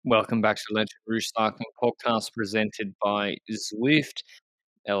Welcome back to the Legend Rouge Cycling Podcast presented by Zwift.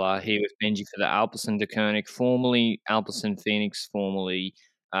 Ella here with Benji for the Alpecin de Koenig, formerly Alpecin Phoenix, formerly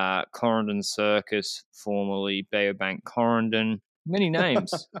Corendon Circus, formerly Beobank Corendon. Many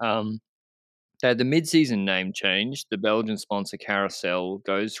names. They had the mid-season name change. The Belgian sponsor Carousel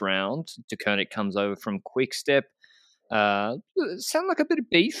goes round. De Koenig comes over from Quickstep. Sound like a bit of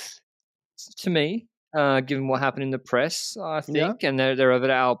beef to me, given what happened in the press, I Yeah. think. And they're over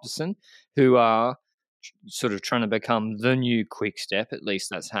at Alpecin, who are sort of trying to become the new Quick Step. At least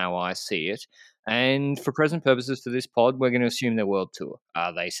that's how I see it. And for present purposes for this pod, we're going to assume their world tour.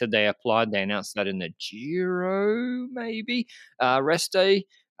 They said they applied. They announced that in the Giro, maybe rest day,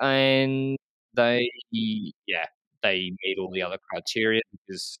 and they meet all the other criteria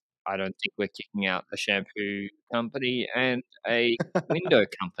because I don't think we're kicking out a shampoo company and a window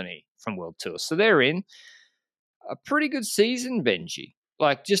company from World Tour. So they're in a pretty good season, Benji.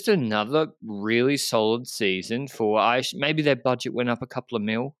 Like just another really solid season for maybe their budget went up a couple of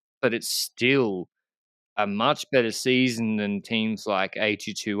mil, but it's still a much better season than teams like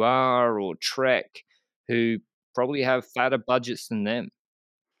AT2R or Trek, who probably have fatter budgets than them.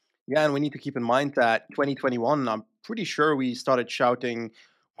 Yeah, and we need to keep in mind that 2021, I'm pretty sure we started shouting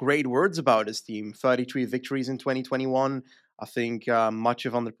great words about this team. 33 victories in 2021. I think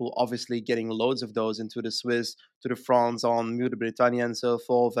Mathieu van der Poel obviously getting loads of those into the Swiss, to the France on Mur de Bretagne and so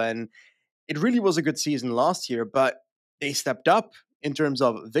forth. And it really was a good season last year, but they stepped up in terms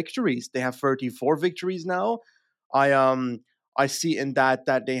of victories. They have 34 victories now. I I see in that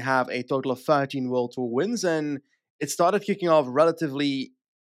they have a total of 13 World Tour wins, and it started kicking off relatively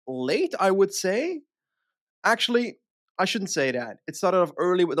late, I would say. Actually, I shouldn't say that. It started off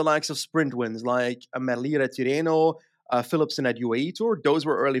early with the likes of sprint wins like Merlier at Tirreno, Philipsen at UAE Tour. Those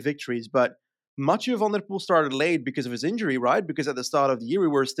were early victories, but Mathieu van der Poel started late because of his injury, right? Because at the start of the year, we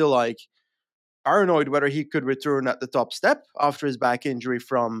were still like paranoid whether he could return at the top step after his back injury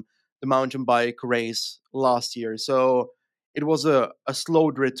from the mountain bike race last year. So it was a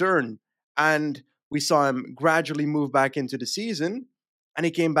slowed return. And we saw him gradually move back into the season. And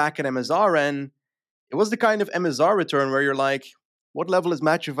he came back at MSR. And it was the kind of MSR return where you're like, what level is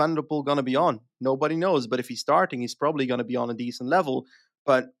Mathieu van der Poel going to be on? Nobody knows. But if he's starting, he's probably going to be on a decent level.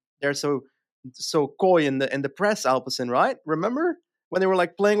 But they're so coy in the press, Alpecin, right? Remember? When they were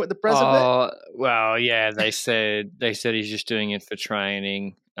like playing with the press a bit. Oh well, yeah. They said he's just doing it for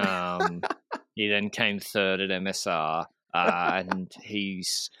training. He then came third at MSR, and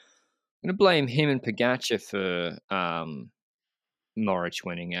he's I'm going to blame him and Pogacar for Norwich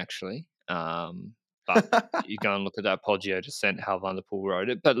winning. Actually, but you go and look at that Poggio descent, how Van der Poel rode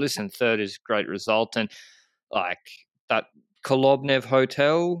it. But listen, third is a great result, and like that Kolobnev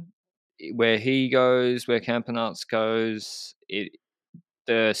Hotel, where he goes, where Campenaerts goes,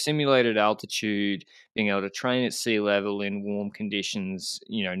 the simulated altitude, being able to train at sea level in warm conditions,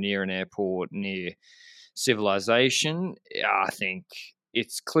 near an airport, near civilization. I think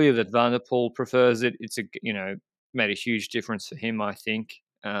it's clear that Van der Poel prefers it. It's made a huge difference for him, I think.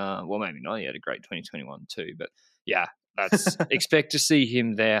 Well, maybe not. He had a great 2021 too, but yeah, that's expect to see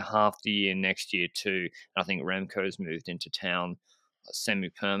him there half the year next year too. And I think Remco's moved into town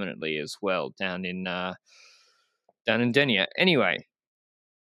semi-permanently as well down in Denia. Anyway,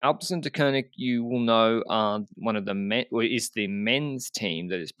 Alpecin de Koenig, you will know, one of the is the men's team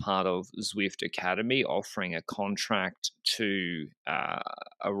that is part of Zwift Academy, offering a contract to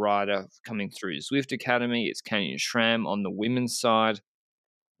a rider coming through Zwift Academy. It's Canyon Schramm. On the women's side,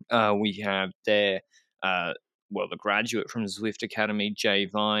 we have the graduate from Zwift Academy, Jay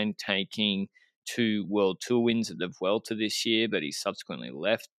Vine, taking 2 World Tour wins at the Vuelta this year, but he subsequently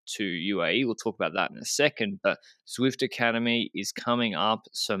left to UAE. We'll talk about that in a second. But Zwift Academy is coming up,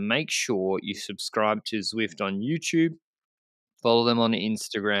 so make sure you subscribe to Zwift on YouTube, follow them on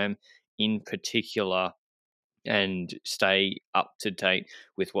Instagram in particular, and stay up to date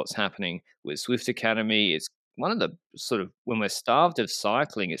with what's happening with Zwift Academy. It's one of the sort of, when we're starved of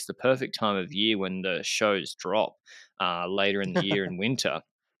cycling, it's the perfect time of year when the shows drop later in the year in winter.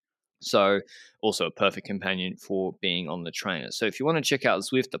 So also a perfect companion for being on the trainer. So if you want to check out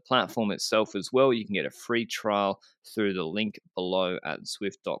Zwift, the platform itself as well, you can get a free trial through the link below at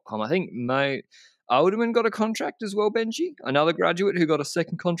Zwift.com. I think May Alderman got a contract as well, Benji, another graduate who got a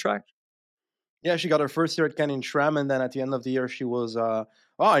second contract. Yeah, she got her first year at Canyon Schramm, and then at the end of the year, she was.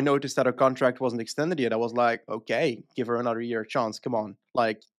 I noticed that her contract wasn't extended yet. I was like, okay, give her another year chance. Come on,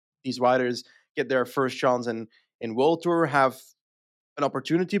 like these riders get their first chance in World Tour, have an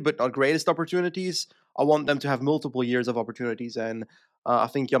opportunity, but not greatest opportunities. I want them to have multiple years of opportunities, and I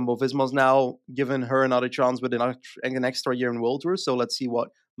think Jumbo Visma's now given her another chance with an extra year in World Tour. So let's see what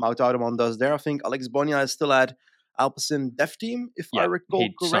Mout Audemont does there. I think Alex Bonja is still at Alpecin Dev Team, if I Yeah, recall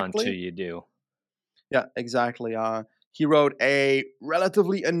he'd signed correctly. 2-year deal. Yeah, exactly. He wrote a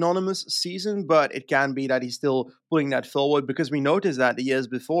relatively anonymous season, but it can be that he's still putting that forward because we noticed that the years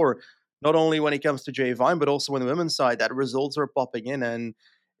before, not only when it comes to Jay Vine, but also on the women's side, that results are popping in. And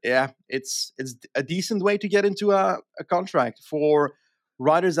yeah, it's a decent way to get into a contract for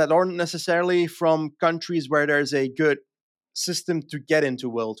riders that aren't necessarily from countries where there's a good system to get into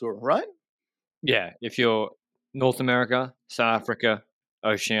World Tour, right? Yeah, if you're North America, South Africa,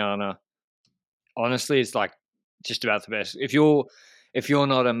 Oceania, honestly, it's like just about the best. If you're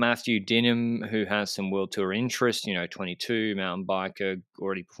not a Matthew Dinham who has some World Tour interest, 22, mountain biker,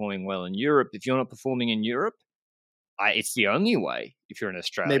 already performing well in Europe. If you're not performing in Europe, it's the only way if you're in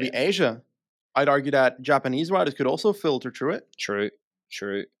Australia. Maybe Asia. I'd argue that Japanese riders could also filter through it. True.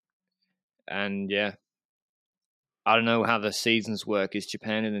 And yeah, I don't know how the seasons work. Is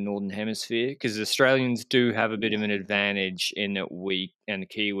Japan in the Northern Hemisphere? Because Australians do have a bit of an advantage in that we and the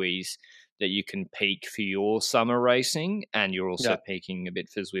Kiwis that you can peak for your summer racing and you're also Yeah. peaking a bit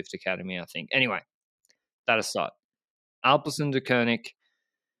for Zwift Academy, I think. Anyway, that aside, Alpecin de Koenig,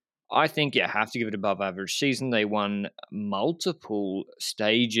 I think you have to give it above average season. They won multiple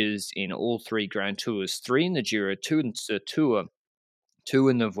stages in all 3 Grand Tours, 3 in the Giro, 2 in the Tour, 2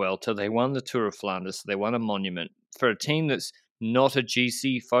 in the Vuelta. They won the Tour of Flanders. So they won a monument. For a team that's not a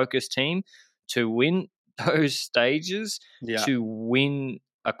GC focused team, to win those stages, Yeah. to win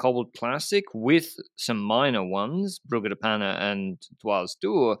a cobbled classic with some minor ones, Brugge de Panne and Dwars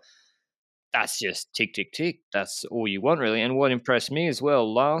Tour, that's just tick, tick, tick. That's all you want, really. And what impressed me as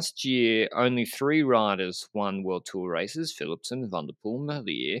well, last year, only 3 riders won World Tour races, Philipsen, Van der Poel,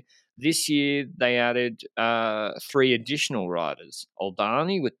 Merlier. This year, they added 3 additional riders,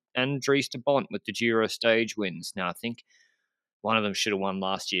 Oldani and Dries de Bont with the Giro stage wins. Now, I think one of them should have won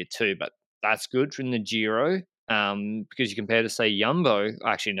last year too, but that's good from the Giro because you compare to, say, Jumbo.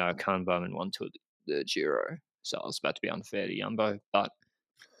 Actually, no, Koen Bowman won to the Giro, so I was about to be unfair to Jumbo, but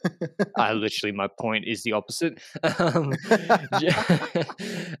my point is the opposite.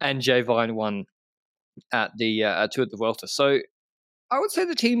 And Jay Vine won at the Tour de Vuelta. So I would say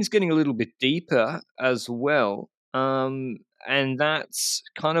the team's getting a little bit deeper as well. And that's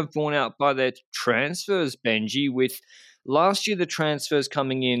kind of borne out by their transfers, Benji. With last year, the transfers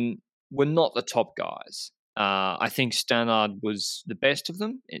coming in were not the top guys. I think Stannard was the best of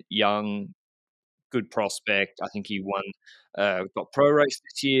them. Young, good prospect. I think he won, got pro race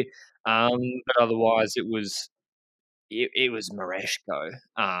this year. But otherwise, it was Mareshko.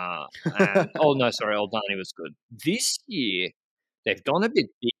 Oldani was good. This year, they've gone a bit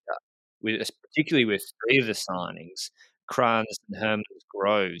bigger, particularly with 3 of the signings, Kranz and Hermans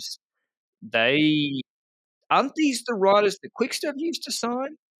Groves. Aren't these the riders that Quickstep used to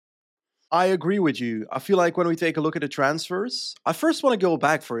sign? I agree with you. I feel like when we take a look at the transfers, I first want to go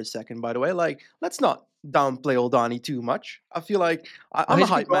back for a second, by the way. Like, let's not downplay Oldani too much. I feel like I'm a He's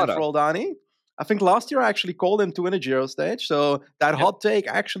a hype good man rider. for Oldani. I think last year I actually called him to win a Giro stage. So that hot take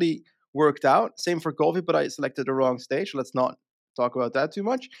actually worked out. Same for Kofi, but I selected the wrong stage. Let's not talk about that too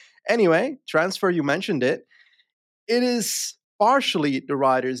much. Anyway, transfer, you mentioned it. It is partially the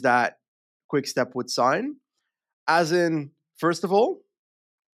riders that Quickstep would sign. As in, first of all,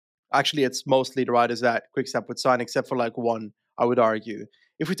 actually, it's mostly the riders that Quickstep would sign, except for like one, I would argue.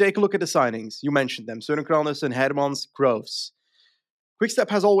 If we take a look at the signings, you mentioned them, Søren Kragh, Hermans, Groves. Quickstep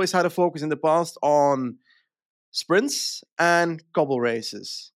has always had a focus in the past on sprints and cobble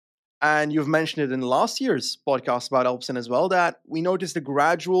races. And you've mentioned it in last year's podcast about Alpecin as well, that we noticed a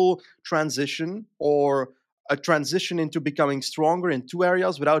gradual transition or a transition into becoming stronger in 2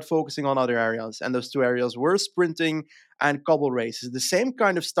 areas without focusing on other areas. And those 2 areas were sprinting and cobble races. The same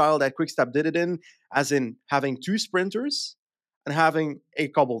kind of style that Quickstep did it in, as in having 2 sprinters and having a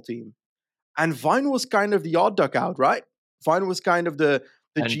cobble team. And Vine was kind of the odd duck out, right? Vine was kind of the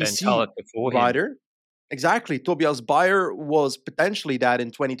GC rider. Exactly. Tobias Bayer was potentially that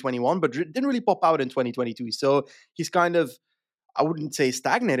in 2021, but didn't really pop out in 2022. So he's kind of, I wouldn't say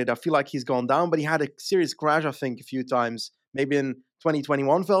stagnated. I feel like he's gone down, but he had a serious crash, I think, a few times, maybe in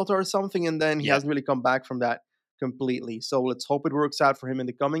 2021 Velta or something, and then he hasn't really come back from that completely. So let's hope it works out for him in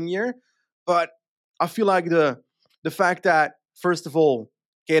the coming year. But I feel like the fact that, first of all,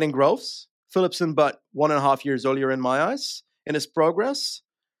 Caden Groves, Philipsen, but 1.5 years earlier in my eyes, in his progress,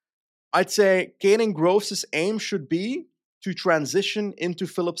 I'd say Caden Groves' aim should be to transition into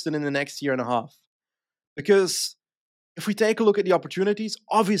Philipsen in the next year and a half. Because if we take a look at the opportunities,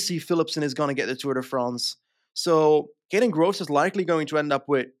 obviously Philipsen is going to get the Tour de France. So Caden Groves is likely going to end up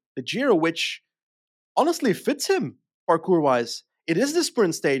with the Giro, which honestly fits him parkour-wise. it is the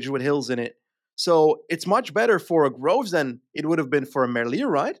sprint stage with hills in it. So it's much better for a Groves than it would have been for a Merlier,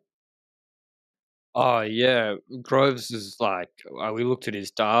 right? Oh yeah, Groves is like we looked at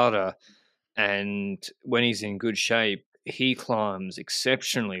his data, and when he's in good shape, he climbs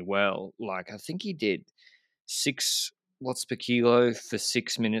exceptionally well. Like I think he did 6 watts per kilo for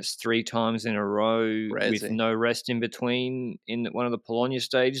 6 minutes 3 times in a row with Crazy. no rest in between in one of the Bologna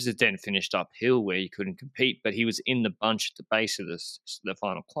stages. It then finished uphill where he couldn't compete, but he was in the bunch at the base of the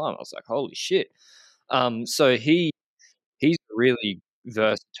final climb. I was like, holy shit! So he's a really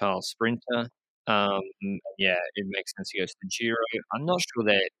versatile sprinter. Yeah, it makes sense he goes to the Giro. I'm not sure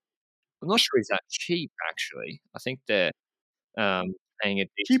they're I'm not sure he's that cheap actually. I think they're paying a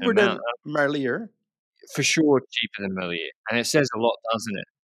decent Cheaper amount. than Merlier. For sure cheaper than Merlier, and it says a lot, doesn't it?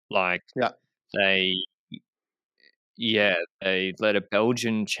 Like, Yeah. they yeah, they let a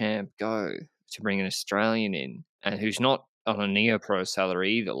Belgian champ go to bring an Australian in, and who's not on a neo-pro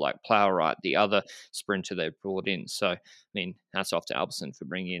salary either, like Plowright, the other sprinter they brought in. So, I mean, hats off to Alpecin for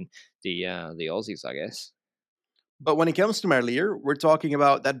bringing in the Aussies, I guess. But when it comes to Merlier, we're talking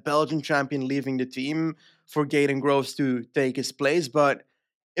about that Belgian champion leaving the team for Gaten Groves to take his place. But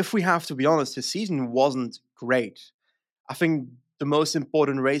if we have to be honest, his season wasn't great. I think the most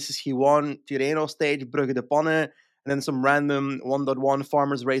important races he won, Tirreno stage, Brugge de Panne, and then some random 1.1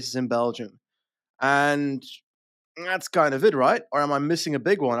 farmers races in Belgium. And that's kind of it, right? Or am I missing a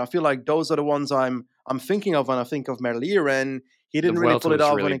big one? I feel like those are the ones I'm thinking of when I think of Merlier, and he The didn't really Vuelta pull it was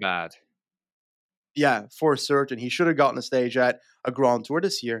off when really it. bad. Yeah, for certain, he should have gotten a stage at a Grand Tour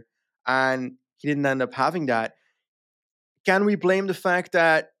this year, and he didn't end up having that. Can we blame the fact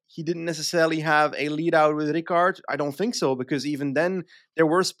that he didn't necessarily have a lead out with Ricard? I don't think so, because even then there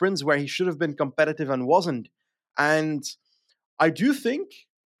were sprints where he should have been competitive and wasn't. And I do think,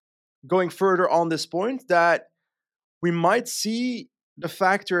 going further on this point, that we might see the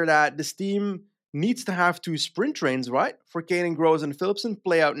factor that this team needs to have two sprint trains, right? For Caden Groves and Philipsen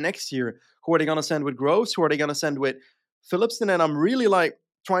play out next year. Who are they going to send with Groves? Who are they going to send with Philipsen? And I'm really like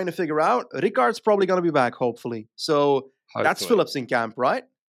trying to figure out. Ricard's probably going to be back, hopefully. So that's Hopefully. Philipsen camp, right?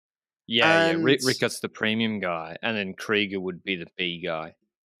 Yeah, yeah. And Rickard's the premium guy, and then Krieger would be the B guy.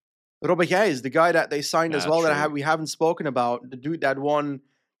 Robert is the guy that they signed as well that True. we haven't spoken about. The dude that won,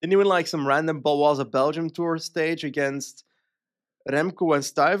 didn't even like some random Balwaza Belgium tour stage against Remco and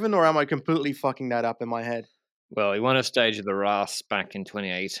Stuyven, or am I completely fucking that up in my head? Well, he won a stage of the RAS back in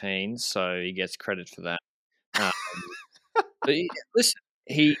 2018, so he gets credit for that. Um, but listen,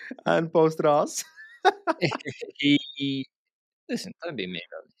 he And post Ras. he listen. Don't be mean.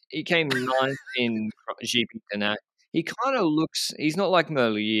 He came ninth in GP Tanac. He kind of looks. He's not like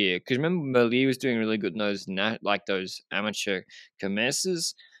Merlier, because remember Merlier was doing really good in those like those amateur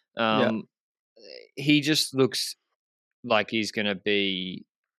commerces. Yeah. Um, he just looks like he's going to be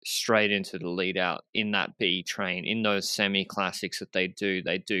straight into the lead out in that B train in those semi classics that they do.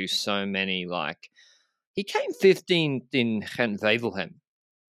 They do so many. Like, he came 15th in Gent Wevelgem.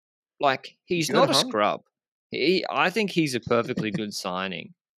 Like, he's Good, not a huh? scrub. I think he's a perfectly good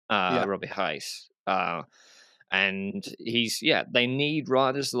signing, Yeah. Robbie Hayes. And they need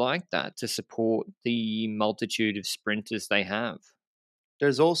riders like that to support the multitude of sprinters they have.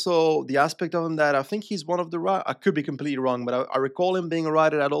 There's also the aspect of him that I think he's one of the I could be completely wrong, but I recall him being a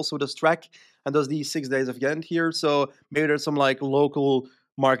rider that also does track and does these 6 days of Ghent here. So maybe there's some like local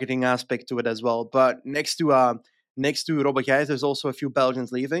marketing aspect to it as well. But next to Robert Gijs, there's also a few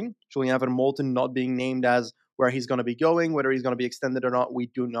Belgians leaving. Julian Vermoten not being named as where he's going to be going, whether he's going to be extended or not, we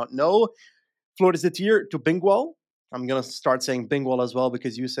do not know. Floris de Tier to Bingwall. I'm going to start saying Bingwall as well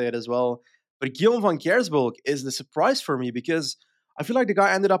because you say it as well. But Guillaume van Kersburg is the surprise for me because I feel like the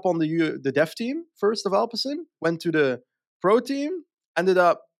guy ended up on the dev team first of Alpecin, went to the pro team, ended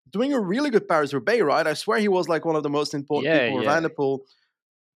up doing a really good Paris Roubaix ride. I swear he was like one of the most important Yeah, people for Van yeah. der Poel.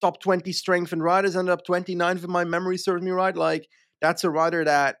 Top 20 strength and riders, ended up 29th if my memory serves me right. Like, that's a rider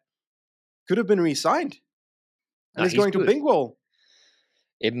that could have been re signed. And No, he's he's going to good. Bingwall.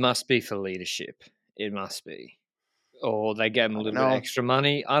 It must be for leadership. It must be. Or they get him a I don't little bit know. extra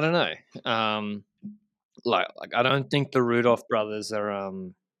money. I don't know. Like I don't think the Rudolph brothers are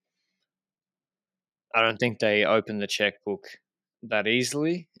I don't think they open the checkbook that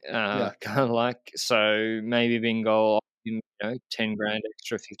easily. Yeah. Kind of like, so maybe Bingo, 10 grand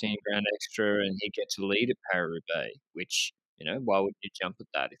extra, 15 grand extra, and he gets to lead at Paris-Roubaix. Which, why would you jump at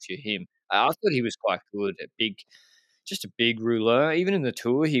that if you're him? I thought he was quite good at just a big rouleur. Even in the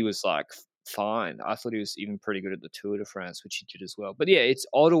Tour, he was like fine. I thought he was even pretty good at the Tour de France, which he did as well. But yeah, it's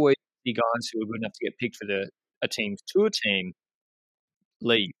odd always see guys who are good enough to get picked for a team's tour team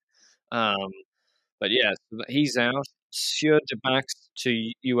leave. Um, but yeah, so he's out. Sieur de Bax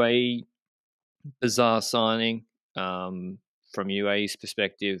to UAE, bizarre signing from UAE's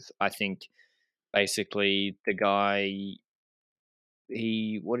perspective. I think basically the guy,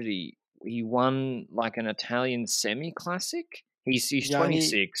 he won like an Italian semi classic. He's Yeah,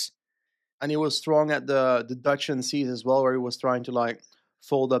 26. and he was strong at the Dutch NCs as well, where he was trying to like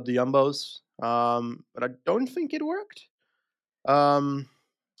fold up the Jumbos. But I don't think it worked. Um,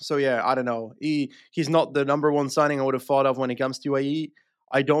 so yeah, I don't know. He's not the number one signing I would have thought of when it comes to UAE.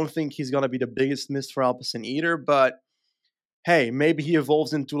 I don't think he's gonna be the biggest miss for Alpecin either. But hey, maybe he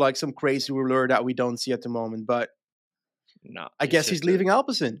evolves into like some crazy ruler that we don't see at the moment. But No, I it's guess he's just a leaving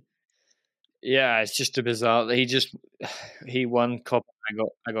Alpecin. yeah, it's just a bizarre. He won Copa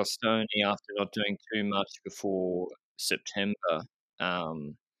Agostoni after not doing too much before September,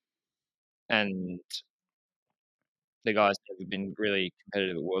 um, and the guy's never been really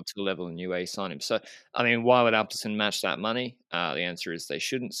competitive at World Tour level, and UAE signed him. So, I mean, why would Alpecin match that money? The answer is they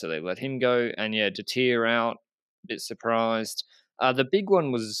shouldn't, so they let him go. And yeah, Detir out, a bit surprised. The big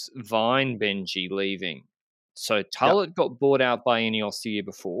one was Vine Benji leaving. So Yeah, Tullett got bought out by Ineos the year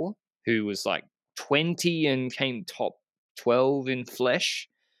before, who was like 20 and came top 12 in flesh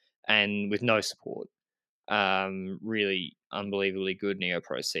and with no support. Really unbelievably good Neo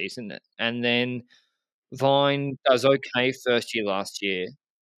Pro season. And then Vine does okay first year last year,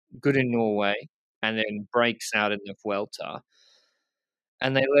 good in Norway, and then breaks out in the Vuelta,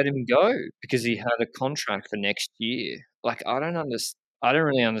 and they let him go because he had a contract for next year. Like, I don't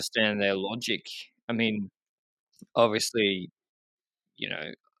really understand their logic. I mean, obviously, you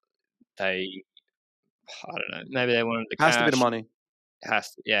know, they I don't know, maybe they wanted the has to be the cash. money.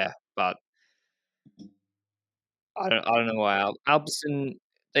 Has to, yeah, but I don't know why Alpecin,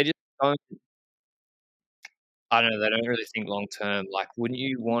 they just don't I don't know, they don't really think long term. Like, wouldn't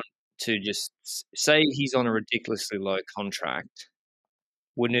you want to just say he's on a ridiculously low contract?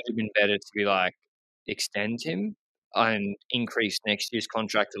 Wouldn't it have been better to be like, extend him and increase next year's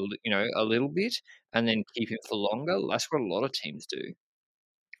contract a little bit, and then keep him for longer? That's what a lot of teams do,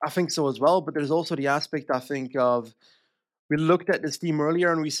 I think so as well. But there's also the aspect I think of we looked at this team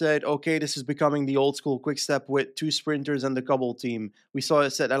earlier and we said, okay, this is becoming the old school quick step with two sprinters and the couple team. We saw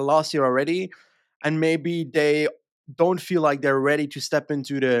it said that last year already, and maybe they don't feel like they're ready to step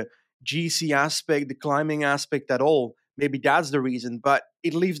into the GC aspect, the climbing aspect at all. Maybe that's the reason, but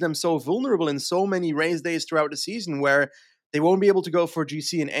it leaves them so vulnerable in so many race days throughout the season where they won't be able to go for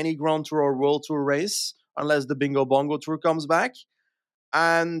GC in any Grand Tour or World Tour race unless the Bingo Bongo Tour comes back.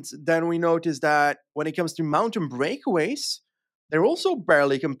 And then we noticed that when it comes to mountain breakaways, they're also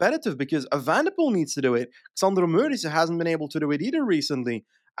barely competitive because Evenepoel needs to do it. Sandro Meurice hasn't been able to do it either recently.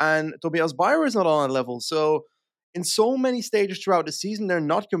 And Tobias Bayer is not on that level. So in so many stages throughout the season, they're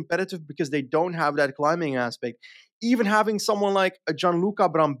not competitive because they don't have that climbing aspect. Even having someone like a Gianluca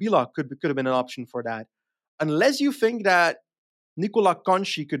Brambilla could have been an option for that. Unless you think that Nicola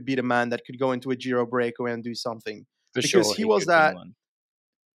Conchi could be the man that could go into a Giro breakaway and do something. for Because sure. he He was could win that one.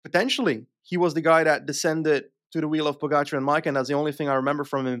 potentially he was the guy that descended to the wheel of Pogacar and Mike, and that's the only thing I remember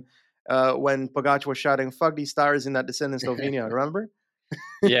from him when Pogacar was shouting "fuck these tires" in that descent in Slovenia. Remember?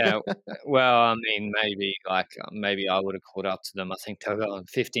 Yeah, well, I mean, maybe I would have caught up to them. I think they were going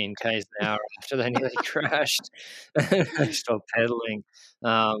 15 k's an hour after they nearly crashed. They stopped pedaling.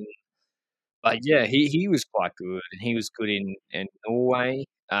 Um, But yeah, he was quite good, and he was good in Norway.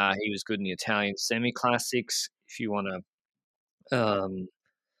 He was good in the Italian semi classics. If you want to,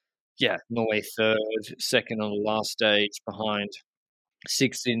 yeah, Norway third, second on the last stage, behind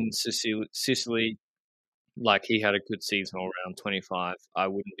sixth in Sicily. Like, he had a good season all around 25. I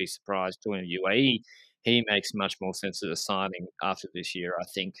wouldn't be surprised doing UAE. He makes much more sense as a signing after this year, I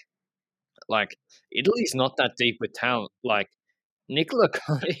think. Like, Italy's not that deep with talent. Like, Nicola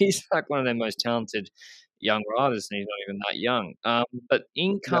he's like one of their most talented young riders, and he's not even that young. But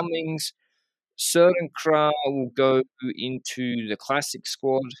Yeah. incomings, Certain Kra will go into the classic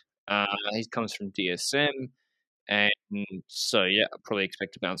squad. He comes from DSM, and so yeah, I probably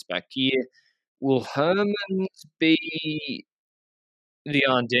expect a bounce back year. Will Hermans be the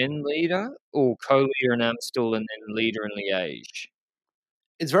Ardennes leader, or co-leader in Amstel and then leader in Liège?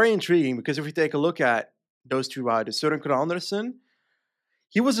 It's very intriguing because if we take a look at those two riders, Søren Kragh Andersen,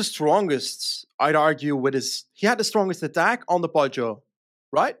 he was the strongest, I'd argue, he had the strongest attack on the Poggio,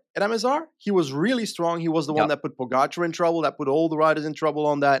 right? At MSR. He was really strong. He was the one Yep. that put Pogacar in trouble, that put all the riders in trouble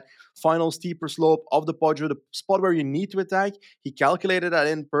on that final steeper slope of the Poggio, the spot where you need to attack. He calculated that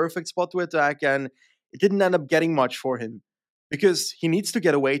in perfect spot to attack, and it didn't end up getting much for him because he needs to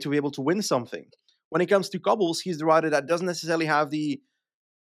get away to be able to win something. When it comes to cobbles, he's the rider that doesn't necessarily have the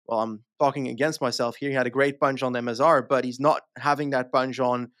well, I'm talking against myself here. He had a great punch on MSR, but he's not having that punch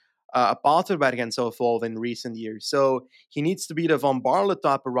on a Paterberg and so forth in recent years. So he needs to be the Van Barle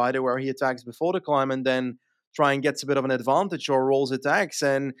type of rider where he attacks before the climb and then try and gets a bit of an advantage or rolls attacks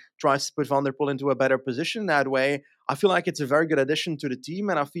and tries to put Van der Poel into a better position that way. I feel like it's a very good addition to the team,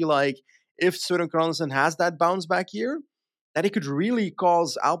 and I feel like if Søren Kragh has that bounce back year, that it could really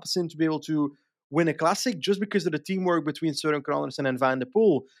cause Alpecin to be able to win a classic just because of the teamwork between Søren Kragh and Van der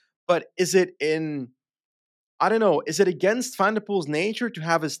Poel. But is it I don't know, is it against Van der Poel's nature to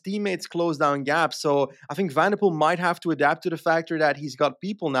have his teammates close down gaps? So I think Van der Poel might have to adapt to the factor that he's got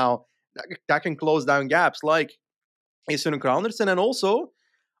people now that can close down gaps, like Søren Kragh. And also,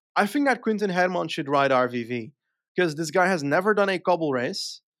 I think that Quinten Hermans should ride RVV because this guy has never done a cobble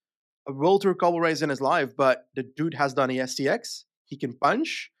race, a World Tour cobble race in his life, but the dude has done a STX. He can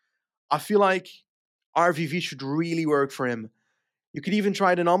punch. I feel like RVV should really work for him. You could even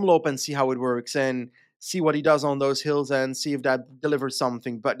try it in Omloop and see how it works and see what he does on those hills and see if that delivers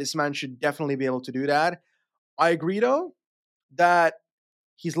something. But this man should definitely be able to do that. I agree, though, that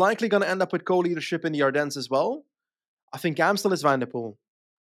he's likely going to end up with co-leadership in the Ardennes as well. I think Amstel is Van der Poel.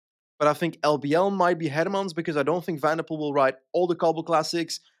 But I think LBL might be Hermans because I don't think Van der Poel will ride all the Cobble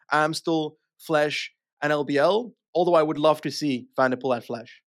Classics, Amstel, Flash, and LBL. Although I would love to see Van der Poel at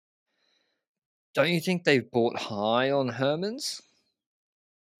Flash. Don't you think they've bought high on Hermans?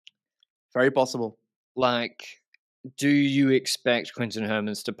 Very possible. Like, do you expect Quinten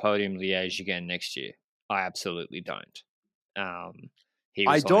Hermans to podium Liège again next year? I absolutely don't. He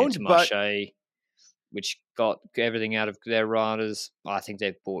was on Intermarché, which got everything out of their riders. I think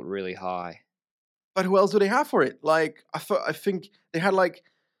they've bought really high. But who else do they have for it? Like, I think they had like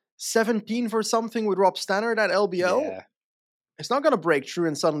 17 for something with Rob Stannard at LBL. Yeah. It's not going to break through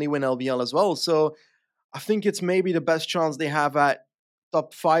and suddenly win LBL as well. So I think it's maybe the best chance they have at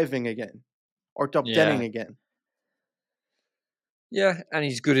top 5ing again or top 10ing again. Yeah, and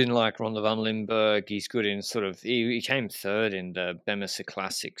he's good in like Ronde van Limburg. He's good in sort of, he came third in the Bemesser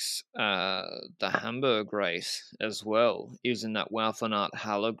Classics, the Hamburg race as well. He was in that Wout van Aert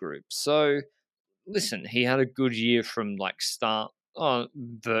Halle group. So, listen, he had a good year from like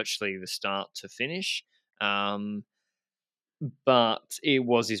virtually the start to finish. But it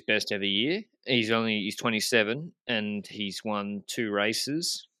was his best ever year. He's 27 and he's won 2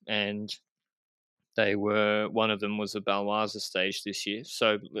 races, and one of them was a Baloise stage this year.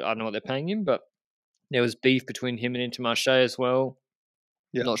 So I don't know what they're paying him, but there was beef between him and Intermarché as well.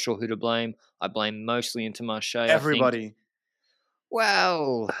 Yeah. Not sure who to blame. I blame mostly Intermarché. Everybody.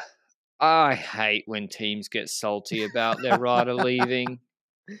 Well, I hate when teams get salty about their rider leaving,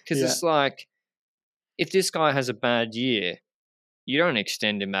 because it's like, if this guy has a bad year, you don't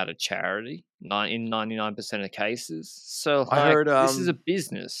extend him out of charity in 99% of cases. So I heard this is a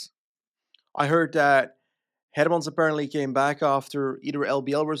business. I heard that Hermans apparently came back after either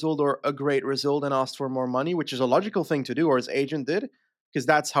LBL result or a great result and asked for more money, which is a logical thing to do, or his agent did, because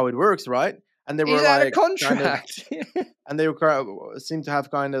that's how it works, right? And they were He's out of contract. And they seem to have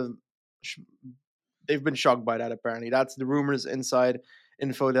they've been shocked by that, apparently. That's the rumors, inside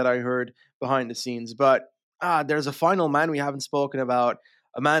info that I heard behind the scenes. But there's a final man we haven't spoken about,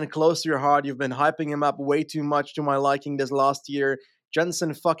 a man close to your heart. You've been hyping him up way too much to my liking this last year.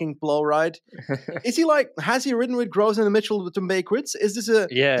 Jensen fucking Plowright. Is he has he ridden with Groves and Mitchell to Bay Crits? Is this a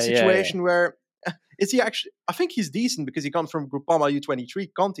situation where, is he actually, I think he's decent because he comes from Groupama U23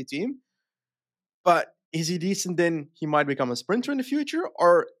 Conti team, but is he decent then he might become a sprinter in the future,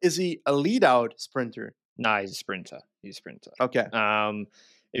 or is he a lead out sprinter? No, he's a sprinter. Okay.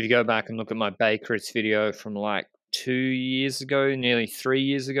 If you go back and look at my Bay Crits video from like 2 years ago, nearly 3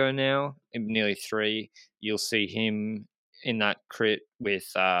 years ago now, nearly 3, you'll see him in that crit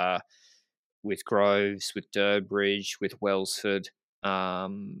with Groves, with Durbridge, with Welsford,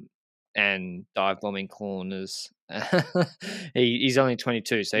 and dive bombing corners. He's only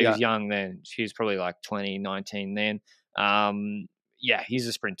 22, so he was young then. He was probably like 20, 19 then. He's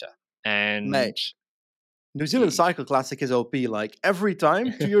a sprinter. And mate, New Zealand Cycle Classic is OP. Like every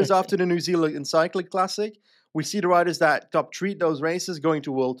time, 2 years after the New Zealand Cycle Classic, we see the riders that top treat those races going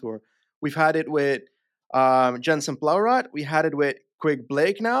to World Tour. We've had it with Jensen Plowright. We had it with Quick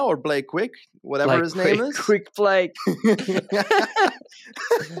Blake now, or Blake Quick, whatever his name is. Quick Blake.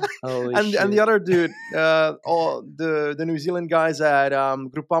 And the other dude, all the New Zealand guys at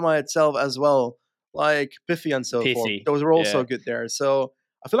Groupama itself as well, like Piffy and so forth. Those were also good there. So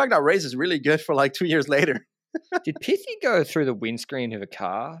I feel like that race is really good for like 2 years later. Did Piffy go through the windscreen of a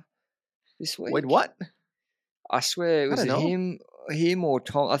car this week? Wait, what? I swear it was him or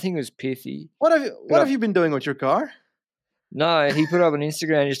Tom. I think it was Piffy. What have you been doing with your car? No, he put up on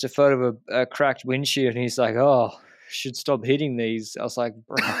Instagram just a photo of a cracked windshield, and he's like, "Oh, should stop hitting these." I was like,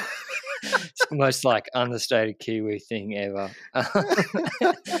 "Bro, it's the most like understated Kiwi thing ever."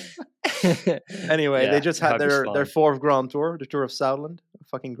 Anyway, they Yeah, just had hope he's their fine. fourth Grand Tour, the Tour of Southland.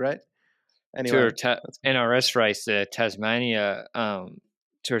 Fucking great. Tour Anyway, of that's NRS race there, Tasmania.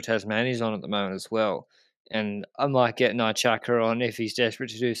 Tour of Tasmania's on at the moment as well. And I'm like getting Ichaka on if he's desperate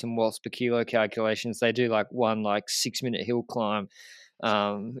to do some watts per kilo calculations. They do like one 6-minute hill climb.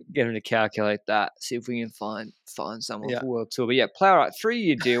 Get him to calculate that. See if we can find someone yeah. for World Tour. But yeah, Plowright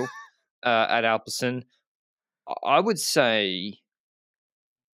 3-year deal at Alpecin. I would say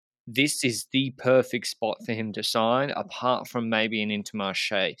this is the perfect spot for him to sign, apart from maybe an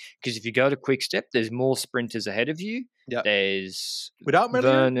Intermarché. Because if you go to Quickstep, there's more sprinters ahead of you. Yeah. There's Without Merlier,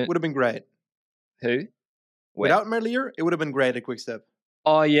 Vernon. would have been great. Who? Where? Without Merlier, it would have been great at Quickstep.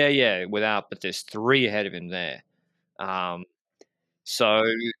 Oh, yeah. Without, but there's 3 ahead of him there. So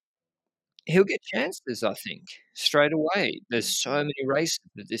he'll get chances, I think, straight away. There's so many races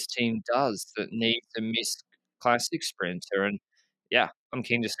that this team does that need to miss classic sprinter, and yeah, I'm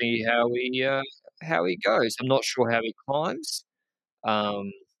keen to see how he goes. I'm not sure how he climbs,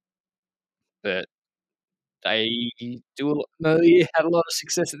 but they do a lot. Murray had a lot of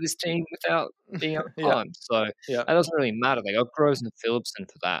success at this team without being able to Yeah. climb, so Yeah. that doesn't really matter. They got Groves and Phillipson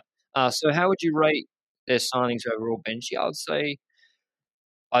for that. So how would you rate their signings overall, Benji? I would say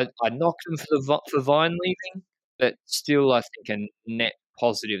I'd knock them for Vine leaving, but still, I think a net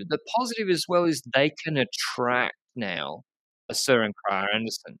positive. The positive as well is they can attract now a Søren Kragh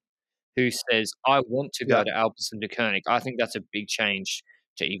Andersen who says, "I want to go Yeah. to Alpecin de Koenig." I think that's a big change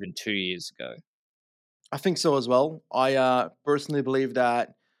to even 2 years ago. I think so as well. I personally believe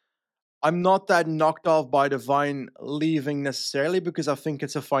that I'm not that knocked off by the Vine leaving necessarily because I think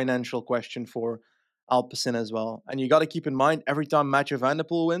it's a financial question for Alpecin as well. And you got to keep in mind every time Mathieu van der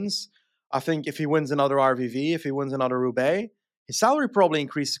Poel wins, I think if he wins another RVV, if he wins another Roubaix, his salary probably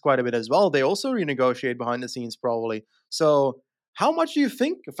increases quite a bit as well. They also renegotiate behind the scenes probably. So how much do you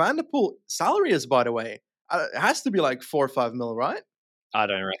think Van der Poel salary is, by the way? It has to be like 4 or 5 mil, right? I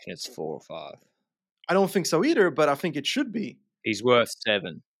don't reckon it's 4 or 5. I don't think so either, but I think it should be. He's worth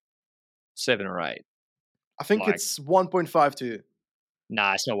 7 or 8. I think Like, it's 1.52.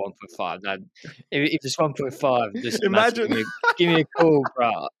 nah, it's not 1.5. That if it's 1.5, listen, Matthew, Imagine give me a call,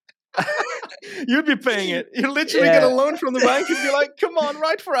 bro. you'd be paying it. You'd literally Yeah. get a loan from the bank and be like, "Come on,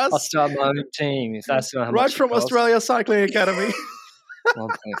 write for I'll us." start my own team if that's how Right much it from costs. Australia Cycling Academy.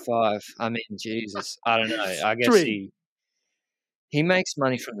 1.5. I mean, Jesus. I don't know. I guess 3. he makes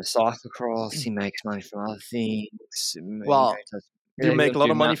money from the cyclocross. He makes money from other things. Well, you They let make him a lot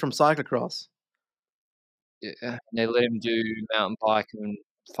do of money from cyclocross. they let him do mountain bike and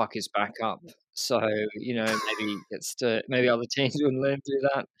fuck his back up. So maybe other teams wouldn't let him do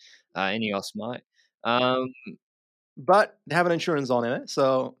that. Ineos might. But they have an insurance on it,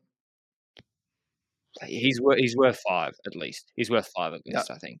 so He's worth 5 at least. He's worth 5 at yeah,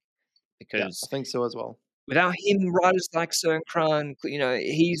 least, I think, yeah, because I think so as well. without him, riders like Søren Kragh,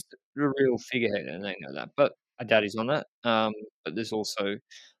 he's the real figurehead, and they know that. But I doubt he's on that. But there's also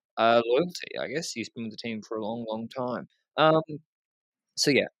loyalty, I guess. He's been with the team for a long, long time.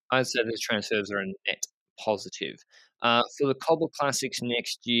 So yeah, I'd say the transfers are a net positive. For the Cobble Classics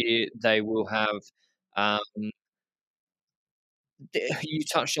next year, they will have. You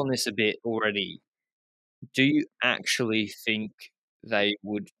touched on this a bit already. Do you actually think they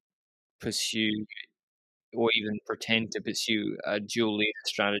would pursue or even pretend to pursue a dual leader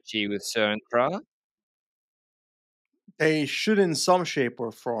strategy with Søren Kragh? They should in some shape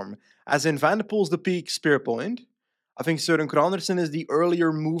or form. As in Van der Poel's the peak spear point. I think Søren Kragh Andersen is the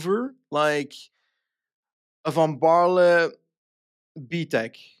earlier mover, like a Van Barle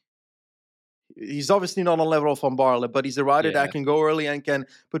B-Tech. He's obviously not on level of Van Barle, but he's a rider Yeah, that can go early and can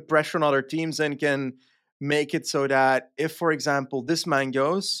put pressure on other teams and can make it so that if, for example, this man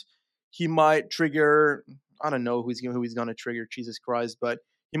goes, he might trigger. I don't know who he's going to trigger. Jesus Christ! But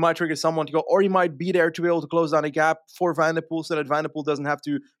he might trigger someone to go, or he might be there to be able to close down a gap for Van der Poel, so that Van der Poel doesn't have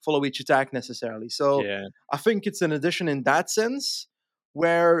to follow each attack necessarily. So yeah. I think it's an addition in that sense,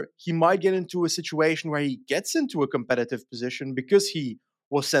 where he might get into a situation where he gets into a competitive position because he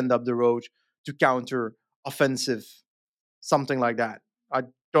was sent up the road to counter offensive, something like that. I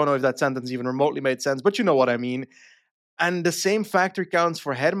don't know if that sentence even remotely made sense, but you know what I mean. And the same factor counts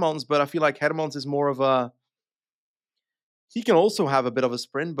for Hermans, but I feel like Hermans is more of a. He can also have a bit of a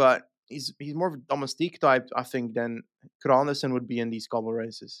sprint, but he's more of a domestique type, I think, than Kragh Andersen would be in these cobble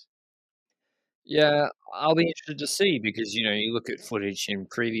races. Yeah, I'll be interested to see because, you look at footage in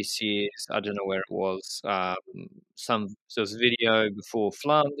previous years, I don't know where it was, there was a video before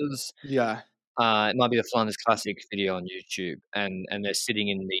Flanders, Yeah, it might be the Flanders Classic video on YouTube, and they're sitting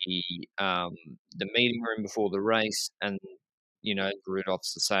in the meeting room before the race, and,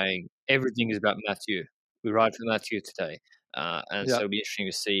 Rudolph's are saying, "Everything is about Mathieu. We ride for Mathieu today." And so yeah. it'll be interesting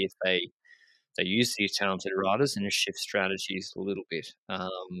to see if they use these talented riders and shift strategies a little bit,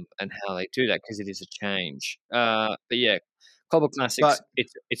 and how they do that because it is a change. But yeah, Cobble Classics, But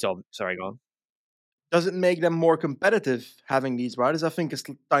it's all. Sorry, go on. does it make them more competitive having these riders? I think a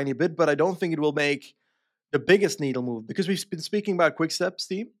tiny bit, but I don't think it will make the biggest needle move because we've been speaking about Quick Step's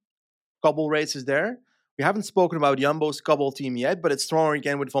team. Cobble races there. We haven't spoken about Jumbo's Cobble team yet, but it's stronger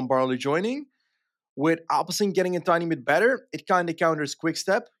again with Van Barle joining. With Alpecin getting a tiny bit better, it kind of counters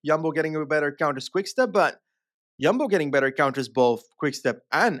Quickstep. Jumbo getting a better counters Quickstep, but Jumbo getting better counters both Quickstep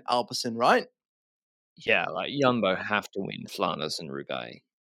and Alpecin, right? Yeah, like Jumbo have to win Flanders and Roubaix.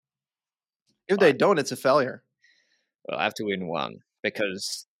 If they Like, don't, it's a failure. well, have to win one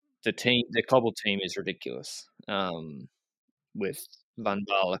because the Cobble team is ridiculous. With Van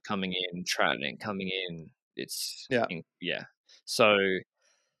Baarle coming in, Troutman coming in, Yeah, yeah. So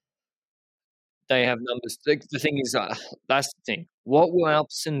they have numbers. The thing is, that's the thing. What will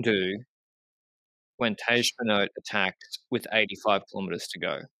Alpecin do when Tej Benoit attacks with 85 kilometers to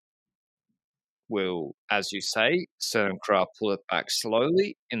go? Will, as you say, Cerncraft pull it back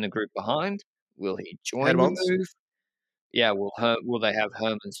slowly in the group behind? Will he join the Headmans. move? Yeah, will they have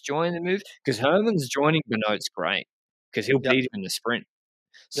Hermans join the move? Because Hermans joining Benoit's great because he'll Yeah, beat him in the sprint.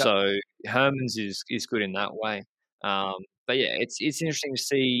 yeah. So Hermans is good in that way. But yeah, it's interesting to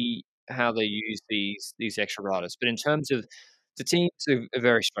see how they use these extra riders. But in terms of the teams are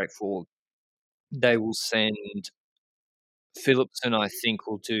very straightforward. They will send Philipsen, I think,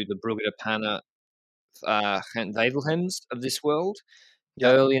 will do the Brugge de Panne, Gent Wevelgems of this world Yeah,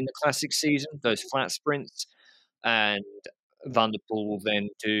 early in the classic season, those flat sprints, and Van der Poel will then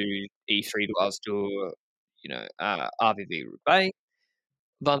do E3 to Astur, RVV Roubaix.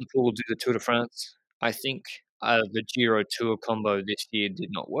 Van der Poel will do the Tour de France. I think the Giro Tour combo this year did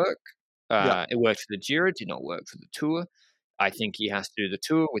not work. yeah. It worked for the Giro, did not work for the Tour. I think he has to do the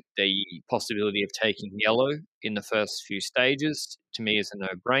Tour with the possibility of taking yellow in the first few stages. To me, is a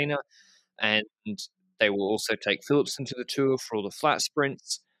no-brainer. And they will also take Philipsen to the Tour for all the flat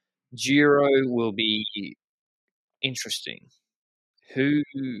sprints. Giro will be interesting. Who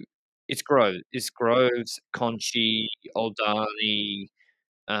it's Groves. It's Groves, Conchi, Oldani,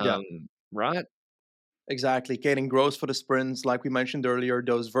 Yeah, um, right? exactly. Caden grows for the sprints, like we mentioned earlier.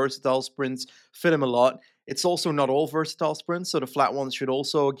 Those versatile sprints fit him a lot. It's also not all versatile sprints, so the flat ones should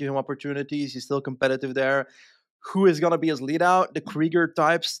also give him opportunities. He's still competitive there. Who is going to be his lead out? The Krieger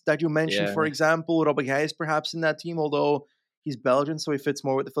types that you mentioned, Yeah. for example. Robert Hayes perhaps in that team, although he's Belgian, so he fits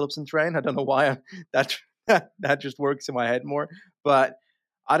more with the Philipsen train. I don't know why that that just works in my head more, but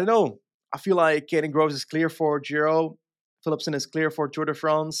I don't know. I feel like Caden Groves is clear for Giro. Philipsen is clear for Tour de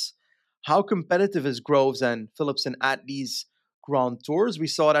France. How competitive is Groves and Philipsen at these Grand Tours? We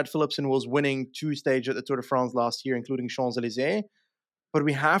saw that Philipsen was winning 2 stages at the Tour de France last year, including Champs Elysees. But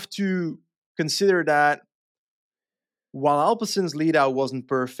we have to consider that while Alpecin's lead out wasn't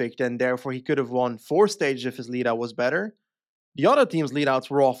perfect and therefore he could have won 4 stages if his lead out was better, the other team's lead outs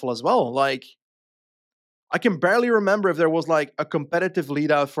were awful as well. Like, I can barely remember if there was like a competitive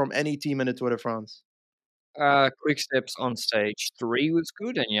lead out from any team in the Tour de France. Quick Steps on stage 3 was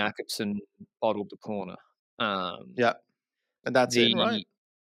good, and Jakobsen bottled the corner. Um, Yeah, and that's it, right?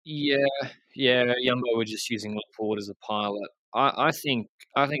 the Yeah, yeah, Jumbo were just using Laporte as a pilot. I think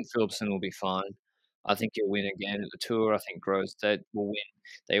Philipsen will be fine. I think he'll win again at the Tour. I think Grosstedt will win.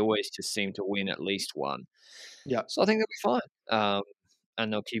 They always just seem to win at least one. Yeah, So I think they'll be fine.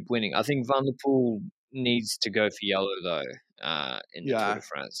 And they'll keep winning. I think Van der Poel needs to go for yellow though, in the Tour de yeah.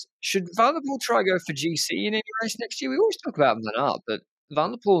 France. Should Van der Poel try go for GC in any race next year? We always talk about Van Aert, but Van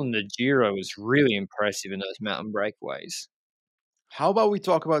der Poel in the Giro was really impressive in those mountain breakaways. How about we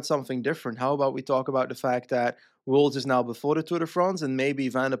talk about something different? How about we talk about the fact that Worlds is now before the Tour de France and maybe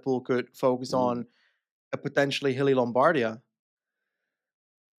Van der Poel could focus on a potentially hilly Lombardia?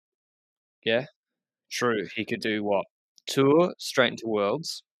 Yeah, true. He could do what? Tour straight into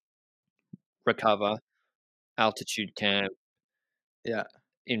Worlds, recover, altitude camp Yeah.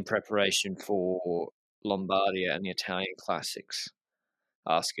 in preparation for Lombardia and the Italian classics.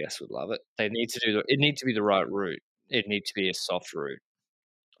 RCS would love it. They need to it need to be the right route. It need to be a soft route.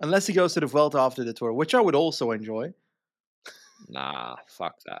 Unless he goes to the Vuelta after the Tour, which I would also enjoy. Nah,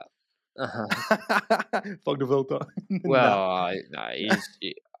 fuck that. Fuck the Vuelta. Well, Nah. no,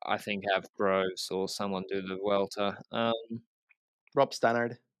 I think have Groves or someone do the welter. Rob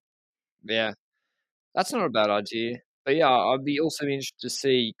Stannard. Yeah, that's not a bad idea. But yeah, I'd be also interested to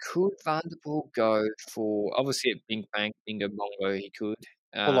see, could Van der Poel go for, obviously at Bing Bang Bingo Bongo he could.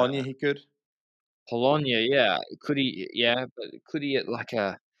 Bologna, he could. Polonia, yeah. Could he, yeah, but could he at like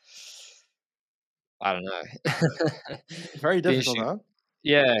a, I don't know. Very Be difficult, interesting. huh?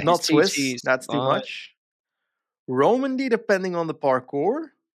 Yeah, his Not TT Swiss. is That's too fine. much. Romandy, depending on the parkour.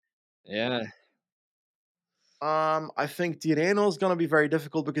 Yeah, I think Tirreno is gonna be very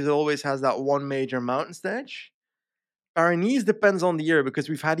difficult because it always has that one major mountain stage. Paris depends on the year because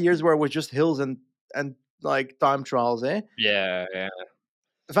we've had years where it was just hills and like time trials, eh? yeah, yeah.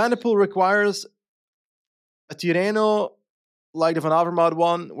 Van der Poel requires a Tirreno like the Van Avermaet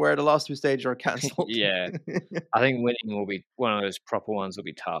one, where the last two stages are cancelled. Yeah. I think winning will be one of those proper ones will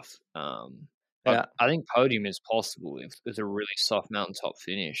be tough. But Yeah, I think podium is possible if there's a really soft mountaintop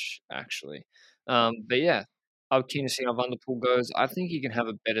finish, actually. But yeah, I'm keen to see how Van der Poel goes. I think he can have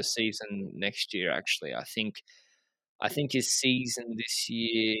a better season next year, actually. I think his season this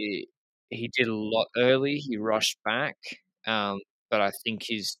year, he did a lot early. He rushed back. Um, but I think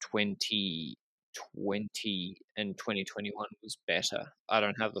his 2020 and 2021 was better. I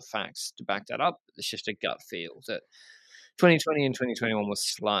don't have the facts to back that up. It's just a gut feel that 2020 and 2021 was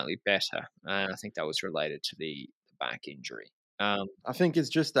slightly better. And I think that was related to the back injury. I think it's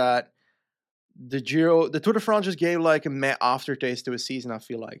just that the Tour de France just gave like a meh aftertaste to a season. I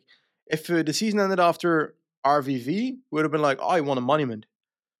feel like if the season ended after RVV, would have been like, oh, he won a monument.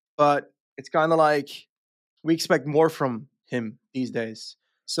 But it's kind of like we expect more from him these days.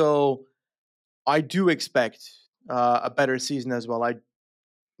 So I do expect a better season as well.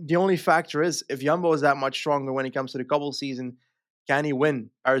 The only factor is if Jumbo is that much stronger when it comes to the couple season, can he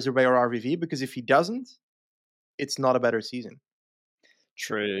win Paris-Roubaix or RVV? Because if he doesn't, it's not a better season.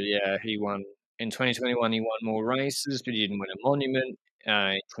 True, yeah, he won in 2021. He won more races, but he didn't win a monument.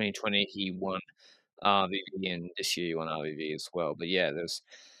 In 2020, he won RVV, and this year he won RVV as well. But yeah, there's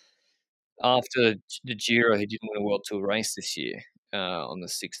after the Giro, he didn't win a World Tour race this year on the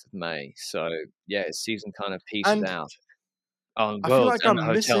 6th of May. So yeah, his season kind of petered And out on I feel Worlds like and the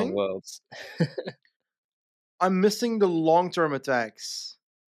hotel on Worlds. I'm missing the long-term attacks.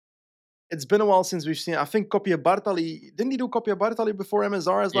 It's been a while since we've seen. I think Copia Bartali didn't he do Copia Bartali before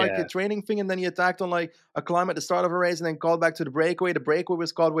MSR as like a Yeah, training thing, and then he attacked on like a climb at the start of a race, and then called back to the breakaway. The breakaway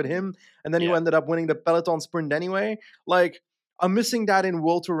was caught with him, and then he yeah, ended up winning the peloton sprint anyway. Like I'm missing that in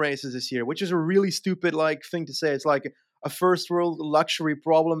World Tour races this year, which is a really stupid like thing to say. It's like a first world luxury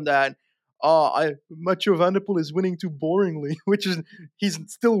problem that Mathieu Van der Poel is winning too boringly, which is he's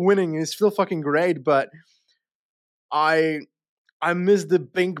still winning, he's still fucking great, but I I miss the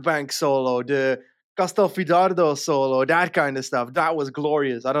Bink Bank solo, the Castelfidardo solo, that kind of stuff. That was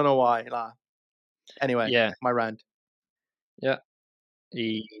glorious. I don't know why. Anyway, yeah, my rant. yeah.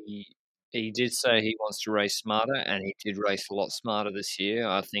 He did say he wants to race smarter, and he did race a lot smarter this year.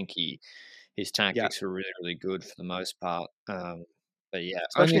 I think his Yeah, tactics were really, really good for the most part. But yeah,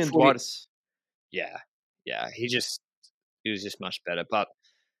 only especially in 40. Dwars. Yeah, yeah. He was just much better. But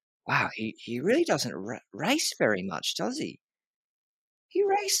wow, he really doesn't race very much, does he? He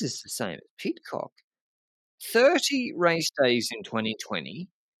races the same as Pidcock. 30 race days in 2020,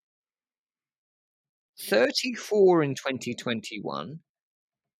 34 in 2021,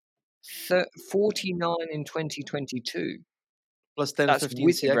 49 in 2022. Plus 10, That's 15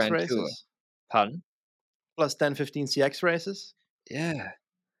 with the CX Grand Tour. races. Pardon? Plus 10, 15 CX races. Yeah.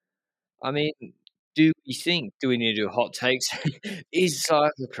 I mean, do we need to do hot takes? Is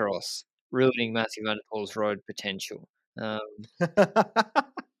cyclocross ruining Matthew Van der Poel's road potential?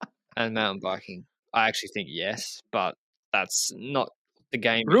 And mountain biking? I actually think yes, but that's not the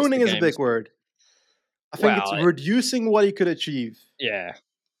game is. Ruining The is a game is big word. I think it's well, reducing what he could achieve. yeah,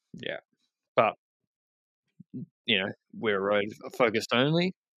 yeah. But we're road focused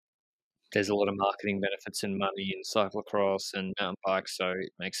only. There's a lot of marketing benefits and money in cyclocross and mountain bikes, so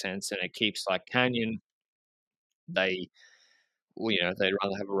it makes sense, and it keeps like Canyon. They, they'd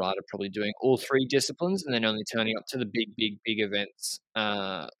rather have a rider probably doing all three disciplines and then only turning up to the big, big, big events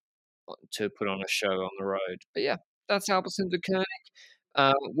to put on a show on the road. But yeah, that's Alpecin de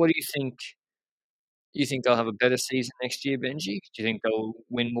Koenig. What do you think? Do you think they'll have a better season next year, Benji? Do you think they'll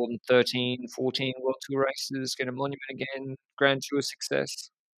win more than 13, 14 World Tour races, get a monument again, Grand Tour success?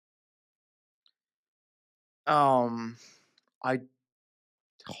 Um, I,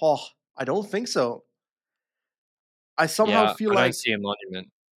 oh, I don't think so. I somehow Yeah, feel I don't like see a monument.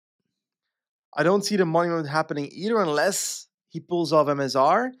 I don't see the monument happening either unless he pulls off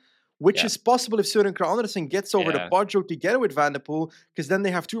MSR, which Yeah. is possible if Søren Kragh Andersen gets over the Yeah. Poggio together with Van der Poel, because then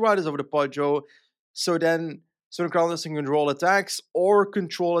they have two riders over the Poggio. So then Søren Kragh Andersen can control attacks or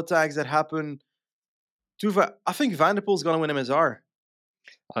control attacks that happen to. I think Van der Poel's going to win MSR.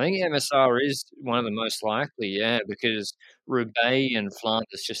 I think MSR is one of the most likely, yeah, because Roubaix and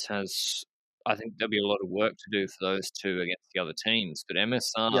Flanders just has. I think there'll be a lot of work to do for those two against the other teams. But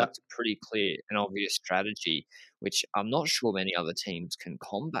MSR, Yeah. it's a pretty clear and obvious strategy, which I'm not sure many other teams can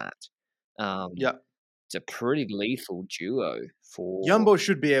combat. Yeah. It's a pretty lethal duo for. Jumbo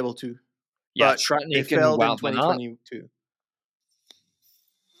should be able to, Yeah, but they Tratnik and failed in Wout van Aert. 2022.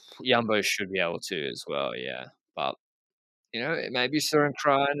 Jumbo should be able to as well, yeah. But maybe Søren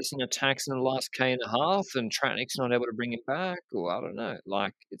Kragh Andersen attacks in the last K and a half, and Tratnik's not able to bring him back, or I don't know.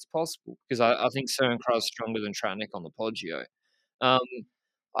 Like, it's possible because I think Søren Kragh's stronger than Tratnik on the Poggio.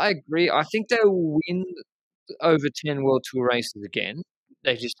 I agree. I think they'll win over 10 World Tour races again.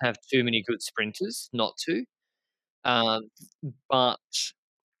 They just have too many good sprinters not to. But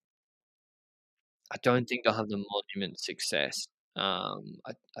I don't think they'll have the monument success. I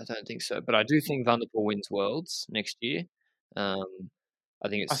don't think so. But I do think Van der Poel wins Worlds next year. I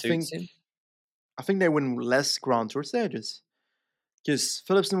think it I suits think him. I think they win less Grand Tour stages. Because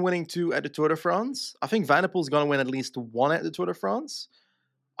Philipsen winning 2 at the Tour de France. I think Van der Poel's going to win at least 1 at the Tour de France.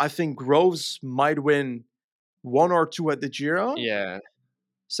 I think Groves might win 1 or 2 at the Giro. Yeah.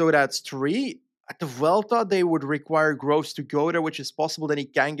 So that's 3. At the Vuelta, they would require Groves to go there, which is possible. Then he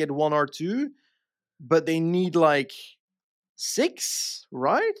can get 1 or 2. But they need like 6,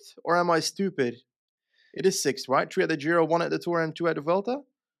 right? Or am I stupid? It is 6, right? 3 at the Giro, 1 at the Tour, and 2 at the Vuelta?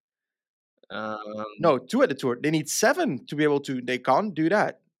 No, 2 at the Tour. They need 7 to be able to. They can't do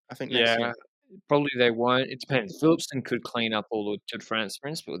that, I think, next year. Probably they won't. It depends. Philipsen could clean up all the Tour de France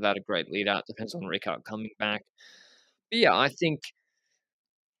sprints, but without a great lead out, depends on Ricard coming back. But yeah, I think,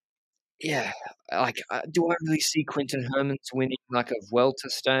 like, do I really see Quinten Hermans winning like a Vuelta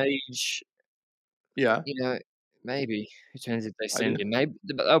stage? Yeah. Maybe. It depends if they I send do. him. Maybe,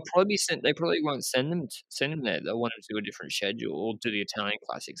 but they'll probably send. They probably won't send him there. They'll want him to do a different schedule or do the Italian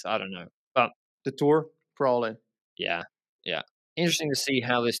classics. I don't know. But The Tour, probably. yeah. Interesting to see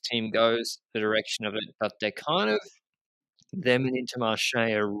how this team goes, the direction of it. But they're kind of, them and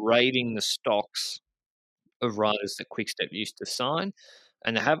Intermarché are raiding the stocks of riders that Quickstep used to sign,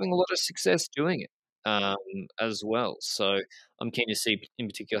 and they're having a lot of success doing it as well. So I'm keen to see, in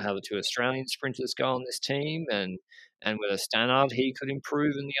particular, how the 2 Australian sprinters go on this team, and whether Stannard, he could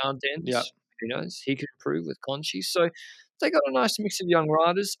improve in the Ardennes. Yeah. Who knows? He could improve with Conchi. So they got a nice mix of young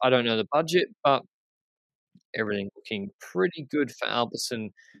riders. I don't know the budget, but everything looking pretty good for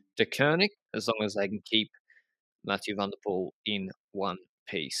Albertson de Koenig, as long as they can keep Mathieu van der Poel in one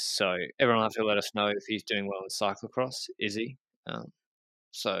piece. So everyone will have to let us know if he's doing well in cyclocross. Is he?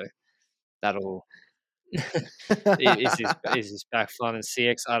 So that'll is his back flying in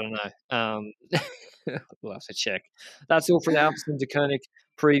CX? I don't know. We'll have to check. That's all for the Albertson de Koenig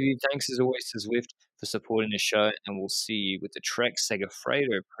preview. Thanks as always to Zwift for supporting the show, and we'll see you with the Trek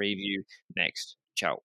Segafredo preview next. Ciao.